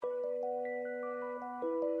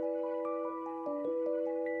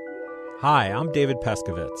Hi, I'm David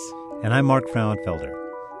Peskovitz. And I'm Mark Frauenfelder.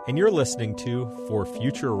 And you're listening to For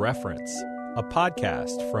Future Reference, a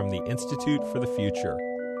podcast from the Institute for the Future.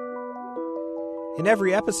 In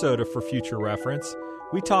every episode of For Future Reference,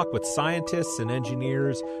 we talk with scientists and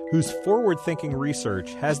engineers whose forward-thinking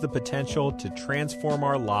research has the potential to transform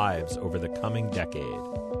our lives over the coming decade.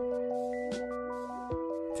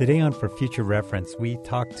 Today on For Future Reference, we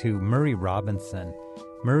talk to Murray Robinson.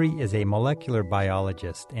 Murray is a molecular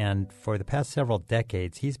biologist, and for the past several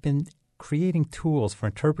decades, he's been creating tools for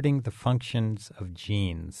interpreting the functions of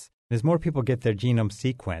genes. As more people get their genome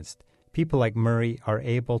sequenced, people like Murray are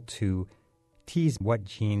able to tease what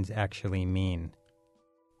genes actually mean.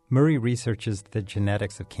 Murray researches the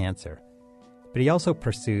genetics of cancer, but he also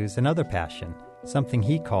pursues another passion, something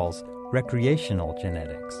he calls recreational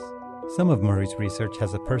genetics. Some of Murray's research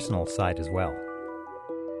has a personal side as well.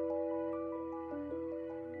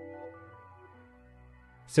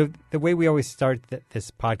 So the way we always start this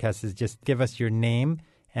podcast is just give us your name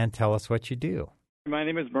and tell us what you do. My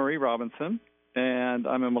name is Murray Robinson, and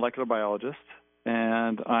I'm a molecular biologist,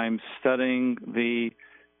 and I'm studying the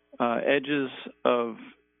edges of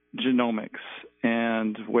genomics,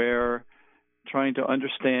 and we're trying to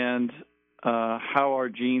understand how our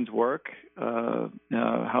genes work,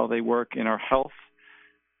 how they work in our health,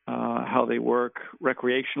 how they work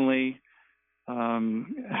recreationally,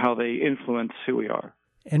 how they influence who we are.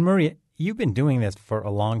 And Murray, you've been doing this for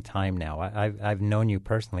a long time now. I've known you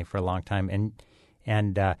personally for a long time,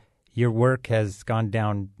 and your work has gone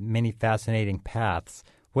down many fascinating paths.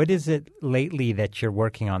 What is it lately that you're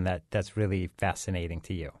working on that's really fascinating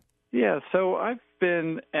to you? Yeah, so I've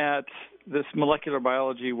been at this molecular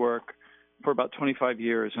biology work for about 25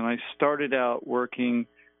 years, and I started out working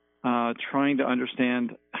trying to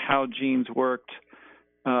understand how genes worked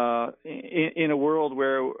in a world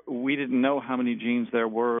where we didn't know how many genes there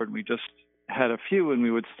were, and we just had a few, and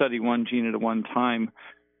we would study one gene at one time.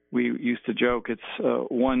 We used to joke it's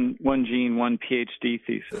one gene, one PhD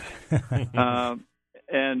thesis.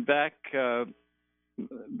 And back a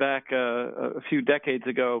few decades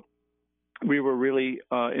ago, we were really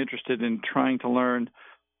interested in trying to learn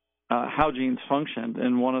how genes functioned.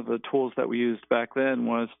 And one of the tools that we used back then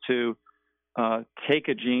was to take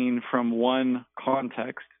a gene from one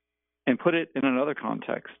context and put it in another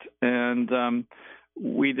context. And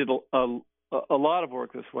we did a lot of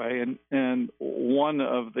work this way. And one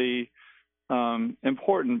of the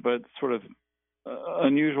important but sort of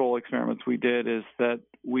unusual experiments we did is that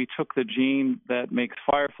we took the gene that makes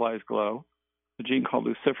fireflies glow, a gene called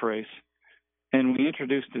luciferase, and we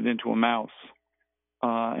introduced it into a mouse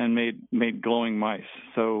and made glowing mice.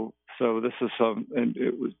 So this is and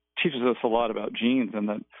it teaches us a lot about genes, and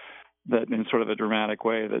that in sort of a dramatic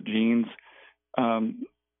way that genes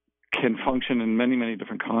can function in many, many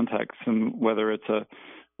different contexts, and whether it's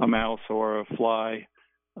a mouse or a fly,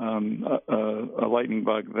 a lightning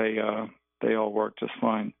bug, they all work just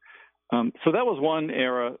fine. So that was one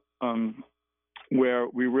era where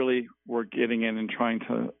we really were getting in and trying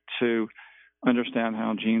to understand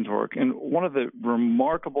how genes work. And one of the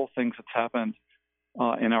remarkable things that's happened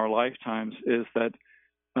in our lifetimes is that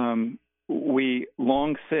we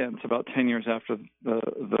long since, about 10 years after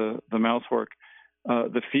the mouse work,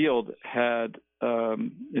 the field had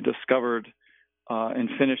discovered and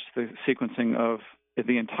finished the sequencing of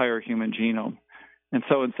the entire human genome. And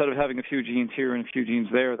so instead of having a few genes here and a few genes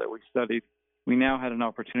there that we studied, we now had an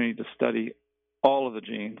opportunity to study all of the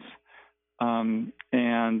genes. And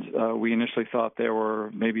we initially thought there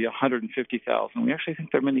were maybe 150,000. We actually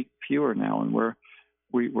think there are many fewer now, and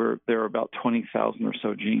there are about 20,000 or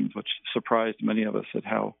so genes, which surprised many of us at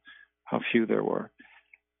how few there were.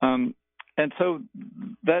 And so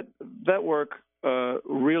that work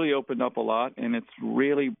really opened up a lot, and it's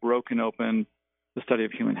really broken open the study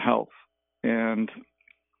of human health. And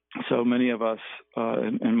so many of us,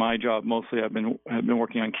 in my job mostly, have been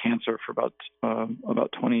working on cancer for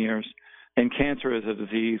about 20 years. And cancer is a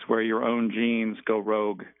disease where your own genes go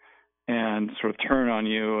rogue and sort of turn on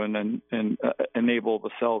you and enable the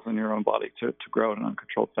cells in your own body to grow in an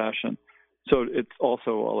uncontrolled fashion. So it's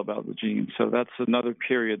also all about the genes. So that's another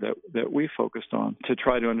period that we focused on to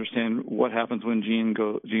try to understand what happens when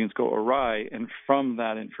genes go awry. And from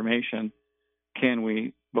that information, can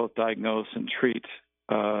we both diagnose and treat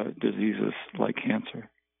diseases like cancer?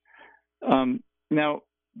 Now,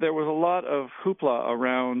 there was a lot of hoopla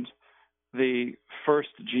around the first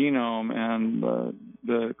genome and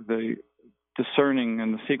the discerning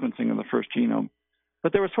and the sequencing of the first genome.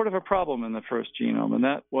 But there was sort of a problem in the first genome, and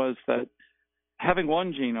that was that having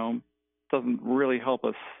one genome doesn't really help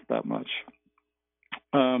us that much.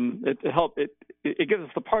 It gives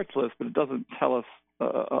us the parts list, but it doesn't tell us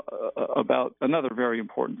about another very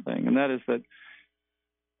important thing, and that is that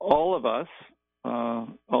all of us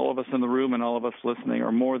in the room and all of us listening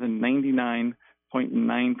are more than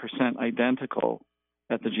 99.9% identical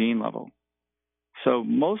at the gene level. So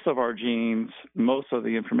most of our genes, most of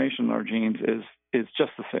the information in our genes is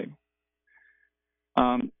just the same.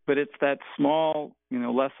 But it's that small,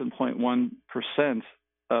 less than 0.1%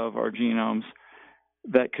 of our genomes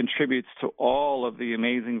that contributes to all of the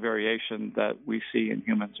amazing variation that we see in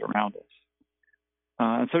humans around us.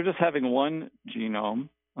 And so just having one genome,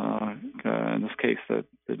 in this case, the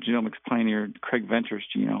genomics pioneer Craig Venter's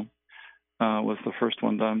genome was the first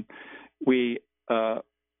one done. We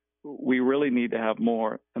really need to have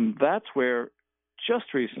more, and that's where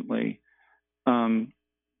just recently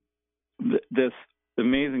this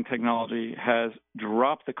amazing technology has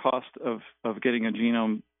dropped the cost of getting a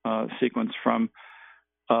genome sequence from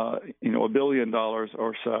 $1 billion or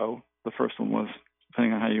so. The first one was,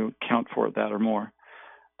 depending on how you account for it, that or more.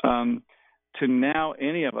 To now,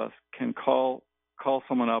 any of us can call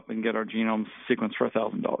someone up and get our genome sequenced for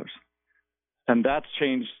 $1,000, and that's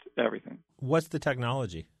changed everything. What's the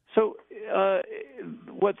technology? So,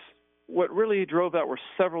 what really drove that were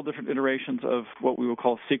several different iterations of what we would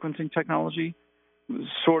call sequencing technology,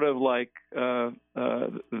 sort of like the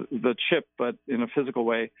chip, but in a physical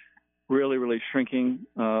way, really shrinking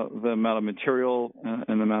the amount of material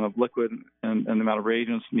and the amount of liquid and the amount of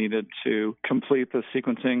reagents needed to complete the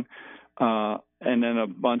sequencing, and then a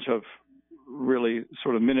bunch of really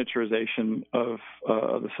sort of miniaturization of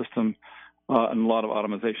the system and a lot of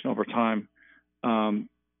automation over time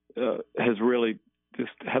has really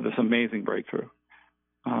just had this amazing breakthrough.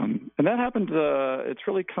 And that happened, it's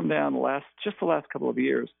really come down the last couple of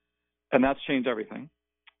years, and that's changed everything.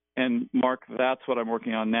 And Mark, that's what I'm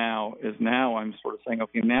working on now, is now I'm sort of saying,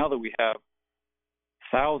 okay, now that we have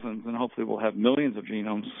thousands and hopefully we'll have millions of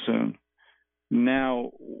genomes soon,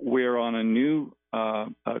 now we're on a new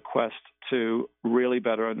quest to really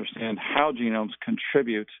better understand how genomes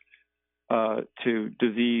contribute to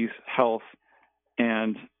disease, health,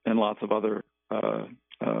 and lots of other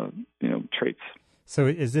traits. So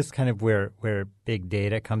is this kind of where big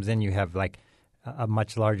data comes in? You have like a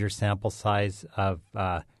much larger sample size of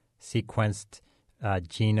sequenced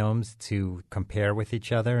genomes to compare with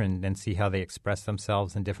each other and then see how they express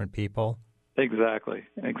themselves in different people? Exactly.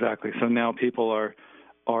 So now people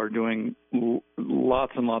are doing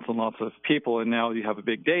lots and lots and lots of people, and now you have a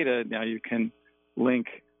big data. Now you can link,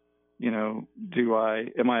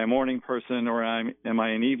 am I a morning person or am I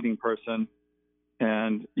an evening person?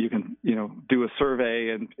 And you can, do a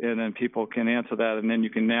survey and then people can answer that. And then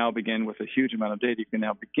you can now begin with a huge amount of data. You can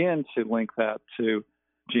now begin to link that to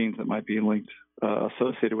genes that might be linked,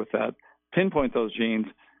 associated with that, pinpoint those genes.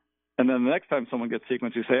 And then the next time someone gets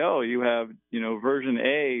sequenced, you say, oh, you have, version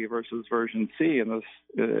A versus version C in this,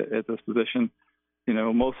 at this position.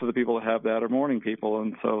 Most of the people that have that are morning people.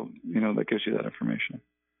 And so, that gives you that information.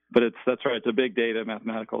 But that's right. It's a big data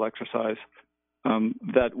mathematical exercise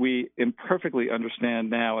that we imperfectly understand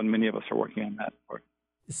now, and many of us are working on that.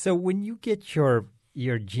 So when you get your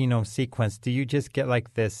genome sequence, do you just get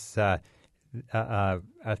like this a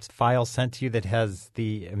file sent to you that has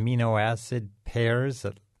the amino acid pairs?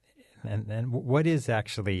 And what is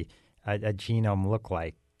actually a genome look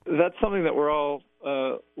like? That's something that we're all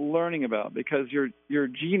learning about, because your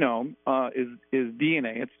genome is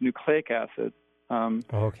DNA. It's nucleic acid.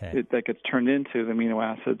 That gets turned into the amino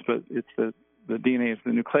acids, but it's the DNA is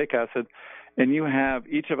the nucleic acid, and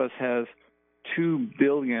each of us has 2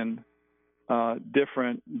 billion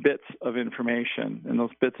different bits of information, and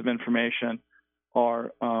those bits of information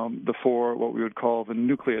are the 4 what we would call the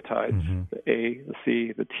nucleotides, the A, the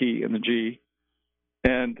C, the T, and the G,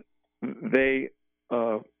 and they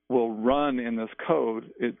will run in this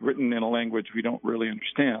code, written in a language we don't really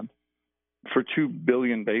understand, for 2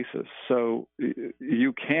 billion bases. So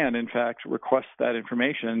you can, in fact, request that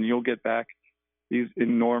information, and you'll get back these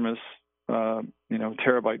enormous,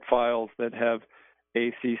 terabyte files that have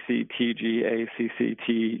ACCTG,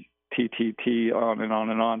 ACCT, TTT, on and on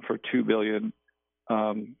and on for 2 billion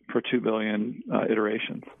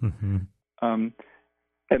iterations. Mm-hmm.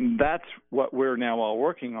 And that's what we're now all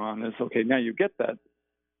working on. Is okay. Now you get that.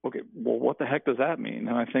 Okay, well, what the heck does that mean?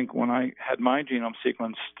 And I think when I had my genome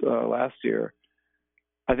sequenced last year,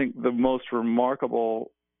 I think the most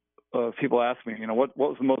remarkable, people ask me, what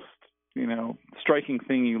was the most, striking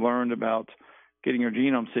thing you learned about getting your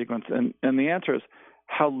genome sequenced? And the answer is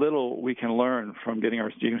how little we can learn from getting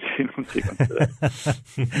our genome sequenced today.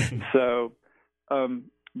 So,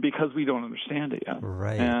 because we don't understand it yet.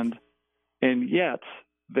 Right. And And yet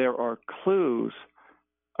there are clues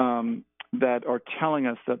that are telling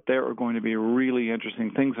us that there are going to be really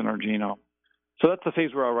interesting things in our genome. So that's the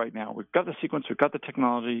phase we're at right now. We've got the sequence, we've got the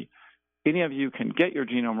technology. Any of you can get your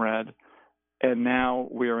genome read, and now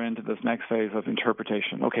we are into this next phase of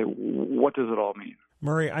interpretation. Okay, what does it all mean?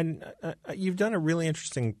 Murray, you've done a really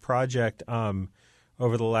interesting project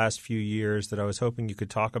over the last few years that I was hoping you could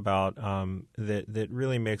talk about that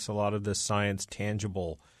really makes a lot of this science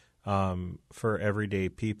tangible for everyday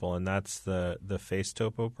people, and that's the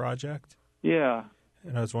FaceTopo project. Yeah.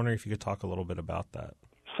 And I was wondering if you could talk a little bit about that.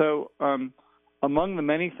 So among the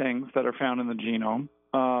many things that are found in the genome,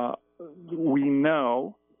 we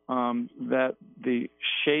know that the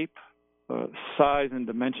shape, size, and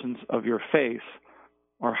dimensions of your face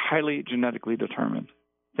are highly genetically determined.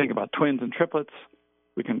 Think about twins and triplets.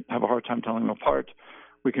 We can have a hard time telling them apart.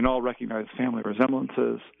 We can all recognize family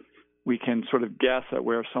resemblances. We can sort of guess at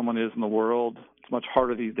where someone is in the world. It's much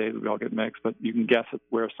harder these days. We all get mixed, but you can guess at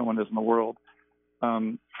where someone is in the world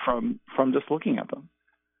from just looking at them.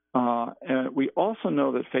 And we also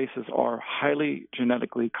know that faces are highly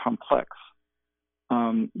genetically complex,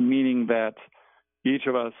 meaning that each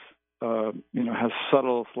of us, has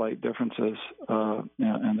subtle, slight differences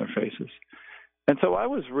in their faces. And so I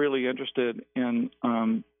was really interested in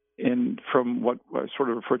from what I sort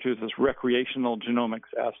of refer to as this recreational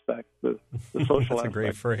genomics aspect, the social That's aspect. a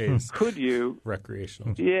great phrase. Could you?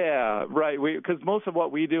 Recreational. Yeah, right. Because most of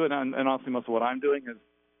what we do, and honestly most of what I'm doing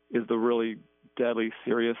is the really deadly,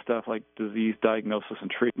 serious stuff like disease diagnosis and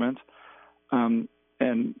treatment.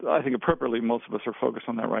 And I think appropriately most of us are focused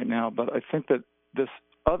on that right now. But I think that this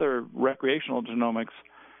other recreational genomics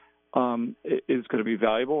is going to be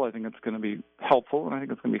valuable. I think it's going to be helpful, and I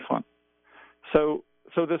think it's going to be fun.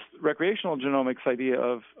 So this recreational genomics idea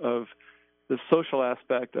of the social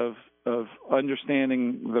aspect of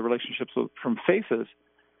understanding the relationships from faces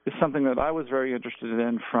is something that I was very interested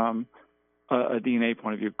in from a DNA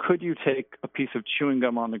point of view. Could you take a piece of chewing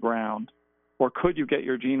gum on the ground, or could you get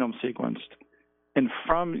your genome sequenced, and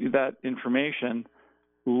from that information,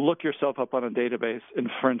 look yourself up on a database and,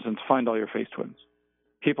 for instance, find all your face twins?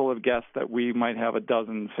 People have guessed that we might have a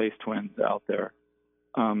dozen face twins out there.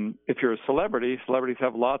 If you're a celebrity, celebrities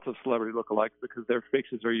have lots of celebrity lookalikes because their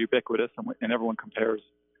faces are ubiquitous and everyone compares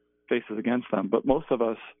faces against them. But most of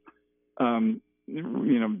us,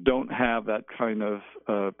 don't have that kind of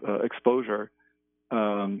exposure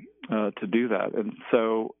to do that. And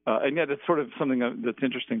so, and yet it's sort of something that's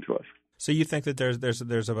interesting to us. So you think that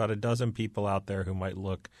there's about a dozen people out there who might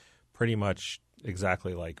look pretty much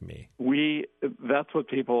exactly like me? That's what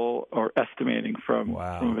people are estimating from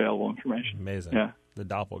available information. Amazing. Yeah. The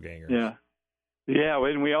doppelgangers. Yeah. Yeah,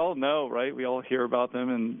 and we all know, right? We all hear about them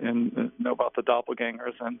and know about the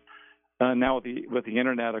doppelgangers. And now with the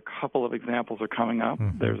Internet, a couple of examples are coming up.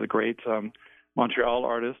 Mm-hmm. There's a great Montreal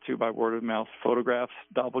artist who, by word of mouth, photographs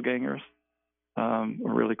doppelgangers. A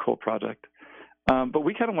really cool project. But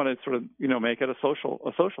we kind of want to sort of, make it a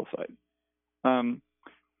social site.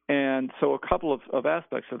 And so a couple of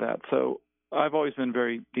aspects of that. So I've always been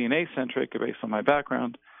very DNA-centric based on my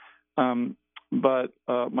background. But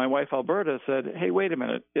my wife, Alberta, said, hey, wait a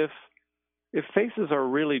minute. If faces are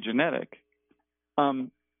really genetic,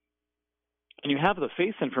 and you have the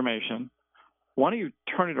face information, why don't you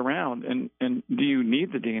turn it around and do you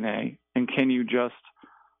need the DNA? And can you just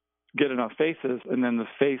get enough faces and then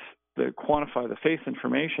quantify the face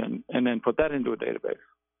information and then put that into a database?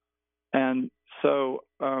 And so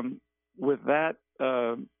with that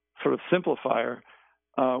sort of simplifier,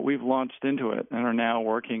 we've launched into it and are now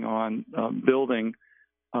working on building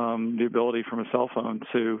the ability from a cell phone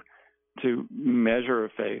to measure a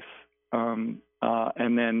face,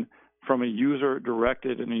 and then from a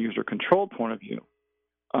user-directed and a user-controlled point of view,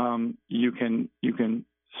 you can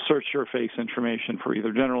search your face information for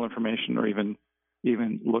either general information or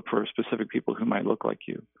even look for specific people who might look like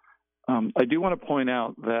you. I do want to point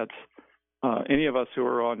out that any of us who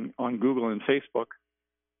are on Google and Facebook,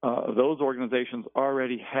 those organizations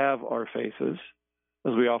already have our faces,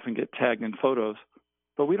 as we often get tagged in photos,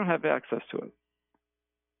 but we don't have access to it.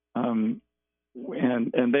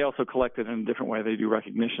 And they also collect it in a different way. They do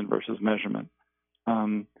recognition versus measurement.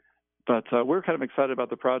 But we're kind of excited about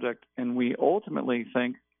the project, and we ultimately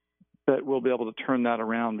think that we'll be able to turn that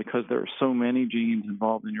around because there are so many genes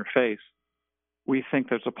involved in your face. We think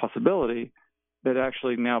there's a possibility that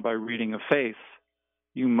actually now by reading a face,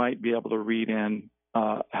 you might be able to read in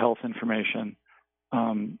health information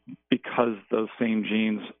because those same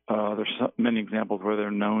genes, there's many examples where they're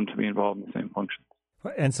known to be involved in the same functions.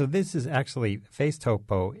 And so this is actually,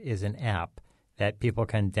 FaceTopo is an app that people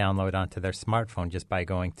can download onto their smartphone just by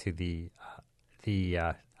going to the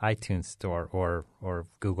the iTunes Store or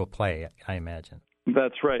Google Play, I imagine.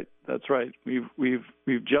 That's right.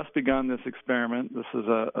 We've just begun this experiment. This is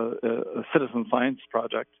a citizen science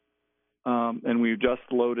project, and we've just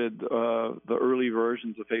loaded the early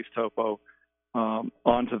versions of FaceTopo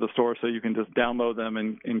onto the store, so you can just download them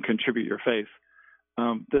and contribute your face.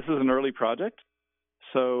 This is an early project,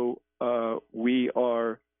 so we don't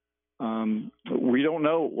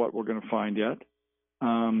know what we're going to find yet.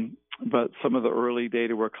 But some of the early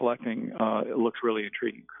data we're collecting, it looks really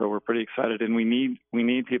intriguing. So we're pretty excited, and we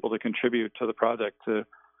need people to contribute to the project.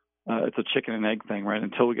 It's a chicken and egg thing, right?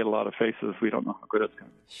 Until we get a lot of faces, we don't know how good it's going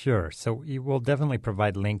to be. Sure. So you will definitely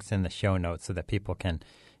provide links in the show notes so that people can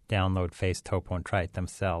download FaceTopo and try it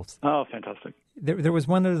themselves. Oh, fantastic. There was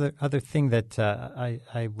one other thing that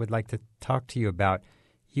I would like to talk to you about.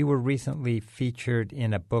 You were recently featured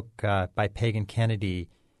in a book by Pagan Kennedy,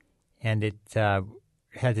 and it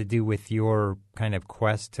had to do with your kind of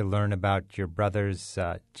quest to learn about your brother's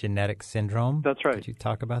genetic syndrome. That's right. Could you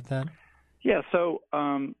talk about that? Yeah, so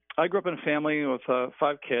I grew up in a family with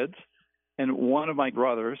 5 kids, and one of my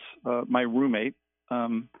brothers, my roommate,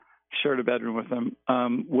 shared a bedroom with him,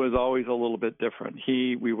 was always a little bit different.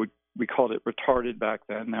 We called it retarded back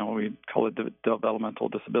then. Now we call it developmental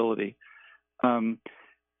disability.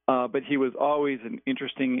 But he was always an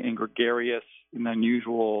interesting and gregarious and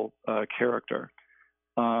unusual character.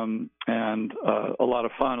 And a lot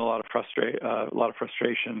of fun, a lot of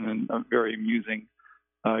frustration, and a very amusing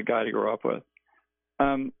guy to grow up with.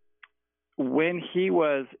 When he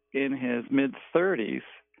was in his mid-30s,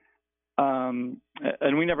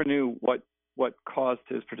 and we never knew what caused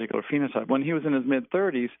his particular phenotype. When he was in his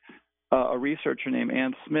mid-30s, a researcher named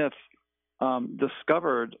Ann Smith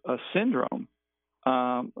discovered a syndrome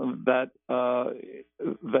that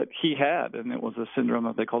he had, and it was a syndrome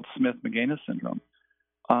that they called Smith-Magenis syndrome.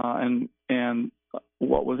 And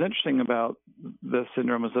what was interesting about this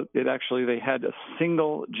syndrome is that they had a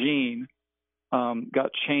single gene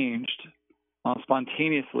got changed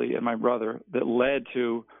spontaneously in my brother that led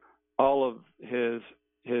to all of his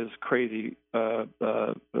crazy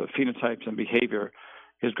phenotypes and behavior.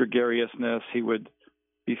 His gregariousness, he would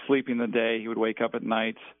be sleeping the day, he would wake up at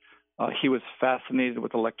night. He was fascinated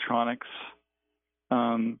with electronics.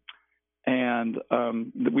 And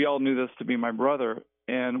we all knew this to be my brother,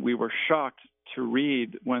 and we were shocked to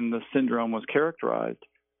read when the syndrome was characterized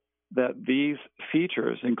that these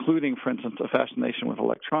features, including, for instance, a fascination with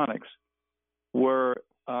electronics, were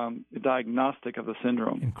diagnostic of the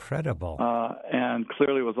syndrome. Incredible. And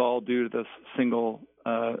clearly was all due to this single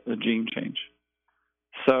gene change.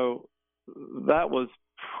 So that was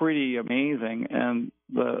pretty amazing, and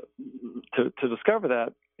to discover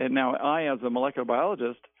that, and now I, as a molecular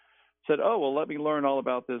biologist, said, oh, well, let me learn all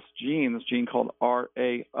about this gene called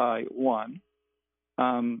RAI1.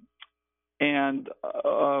 And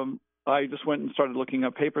I just went and started looking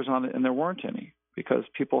up papers on it, and there weren't any because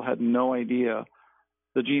people had no idea.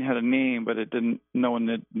 The gene had a name, but no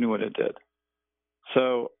one knew what it did.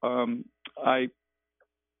 So I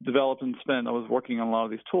developed and I was working on a lot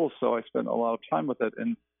of these tools, so I spent a lot of time with it.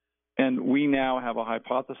 And we now have a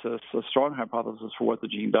strong hypothesis for what the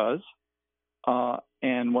gene does.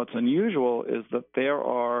 And what's unusual is that there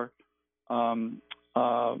are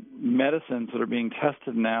medicines that are being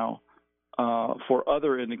tested now for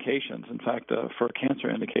other indications, in fact, for cancer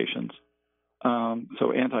indications.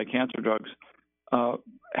 So anti-cancer drugs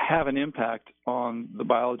have an impact on the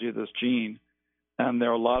biology of this gene. And there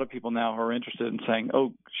are a lot of people now who are interested in saying,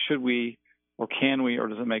 oh, should we or can we or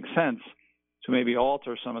does it make sense to maybe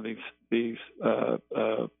alter some of these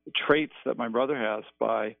traits that my brother has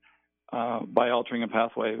by altering a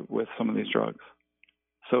pathway with some of these drugs.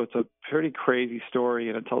 So it's a pretty crazy story,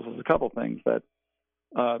 and it tells us a couple things, that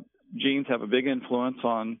genes have a big influence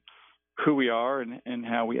on who we are and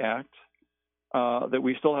how we act, that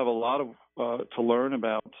we still have a lot to learn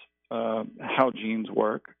about how genes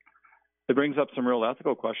work. It brings up some real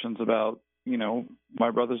ethical questions about,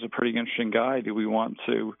 my brother's a pretty interesting guy. Do we want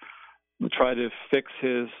to try to fix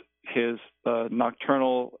his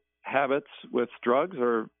nocturnal habits with drugs,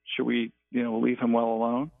 or should we, leave him well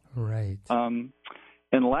alone? Right. And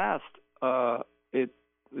last, to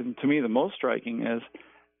me, the most striking is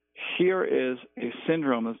here is a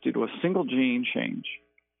syndrome that's due to a single gene change,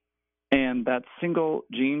 and that single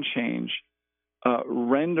gene change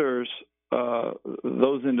renders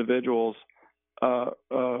those individuals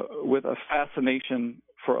with a fascination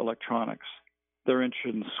for electronics. They're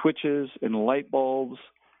interested in switches and light bulbs.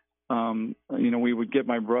 We would get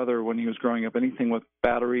my brother, when he was growing up, anything with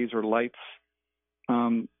batteries or lights.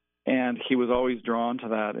 And he was always drawn to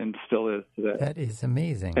that, and still is today. That is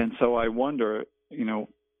amazing. And so I wonder,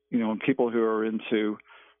 people who are into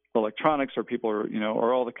electronics, or people are,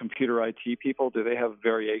 or all the computer IT people, do they have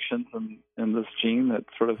variations in this gene that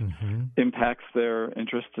sort of impacts their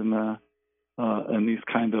interest in these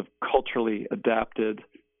kind of culturally adapted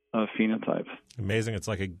phenotypes? Amazing. It's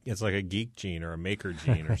like a geek gene or a maker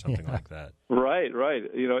gene or something like that. Right.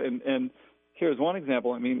 And here's one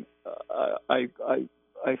example. I mean,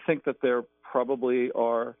 I think that there probably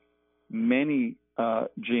are many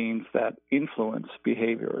genes that influence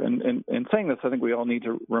behavior. And in saying this, I think we all need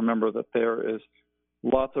to remember that there is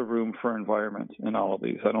lots of room for environment in all of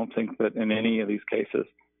these. I don't think that in any of these cases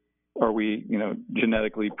are we,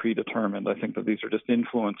 genetically predetermined. I think that these are just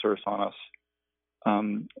influencers on us.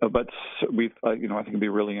 But I think it'd be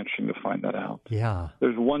really interesting to find that out. Yeah.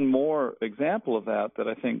 There's one more example of that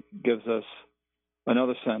I think gives us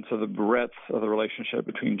another sense of the breadth of the relationship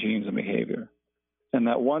between genes and behavior. And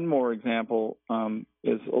that one more example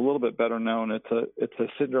is a little bit better known. It's a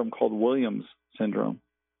syndrome called Williams syndrome,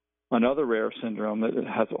 another rare syndrome that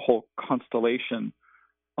has a whole constellation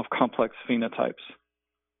of complex phenotypes.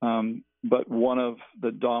 But one of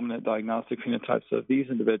the dominant diagnostic phenotypes of these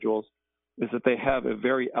individuals is that they have a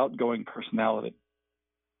very outgoing personality.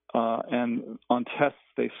 And on tests,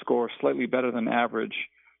 they score slightly better than average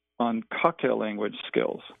on cocktail language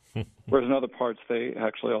skills, whereas in other parts, they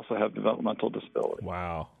actually also have developmental disability.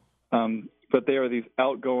 Wow. But they are these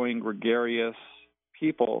outgoing, gregarious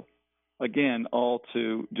people, again, all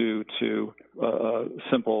due to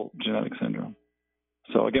simple genetic syndrome.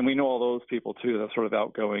 So, again, we know all those people, too, the sort of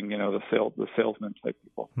outgoing, the salesman type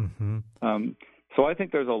people. So I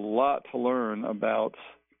think there's a lot to learn about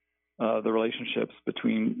the relationships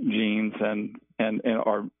between genes and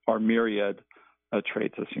our myriad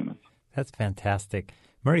traits as humans. That's fantastic.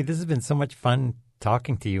 Murray, this has been so much fun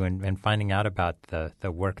talking to you and finding out about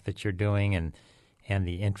the work that you're doing and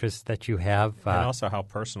the interests that you have. And also how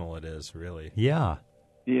personal it is, really. Yeah.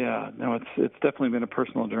 Yeah. No, it's definitely been a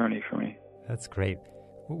personal journey for me. That's great.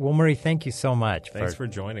 Well, Murray, thank you so much. Thanks for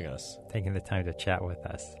joining us. Taking the time to chat with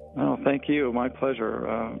us. Oh, thank you. My pleasure.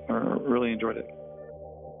 I really enjoyed it.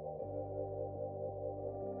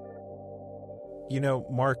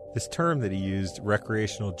 Mark, this term that he used,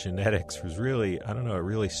 recreational genetics, was really, it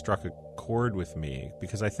really struck a chord with me,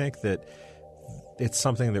 because I think that it's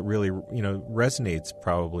something that really, resonates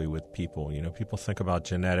probably with people. People think about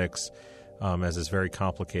genetics as this very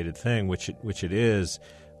complicated thing, which it is.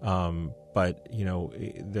 But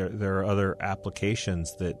there are other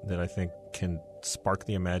applications that I think can spark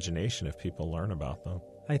the imagination if people learn about them.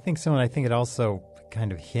 I think so, and I think it also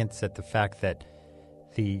kind of hints at the fact that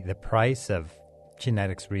the price of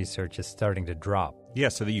genetics research is starting to drop. Yeah,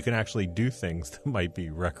 so that you can actually do things that might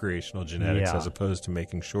be recreational genetics, as opposed to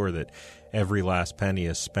making sure that every last penny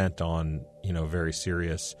is spent on, very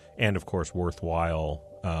serious and, of course, worthwhile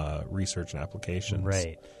research and applications.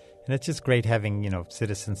 Right. And it's just great having,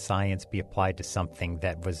 citizen science be applied to something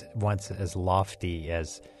that was once as lofty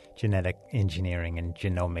as genetic engineering and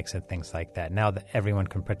genomics and things like that. Now that everyone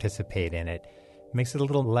can participate in it, makes it a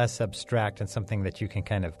little less abstract and something that you can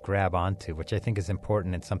kind of grab onto, which I think is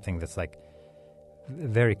important in something that's like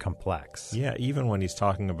very complex. Yeah, even when he's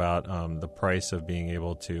talking about the price of being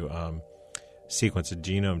able to sequence a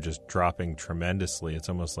genome just dropping tremendously, it's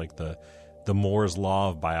almost like the Moore's law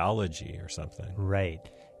of biology or something. Right.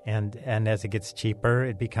 And as it gets cheaper,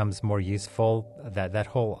 it becomes more useful. That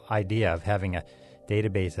whole idea of having a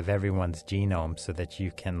database of everyone's genome so that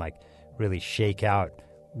you can really shake out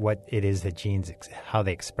what it is that genes, how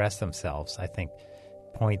they express themselves, I think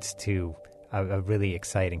points to a really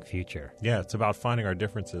exciting future. Yeah, it's about finding our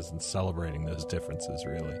differences and celebrating those differences,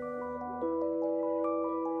 really.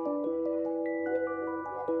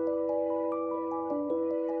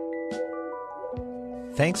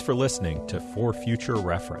 Thanks for listening to For Future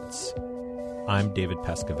Reference. I'm David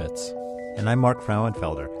Peskovitz. And I'm Mark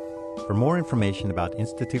Frauenfelder. For more information about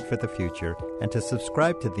Institute for the Future and to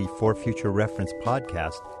subscribe to the For Future Reference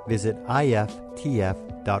podcast, visit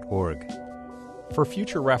iftf.org. For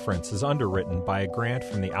Future Reference is underwritten by a grant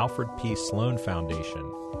from the Alfred P. Sloan Foundation,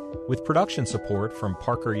 with production support from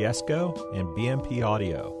Parker Yesko and BMP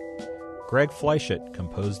Audio. Greg Fleischert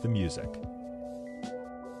composed the music.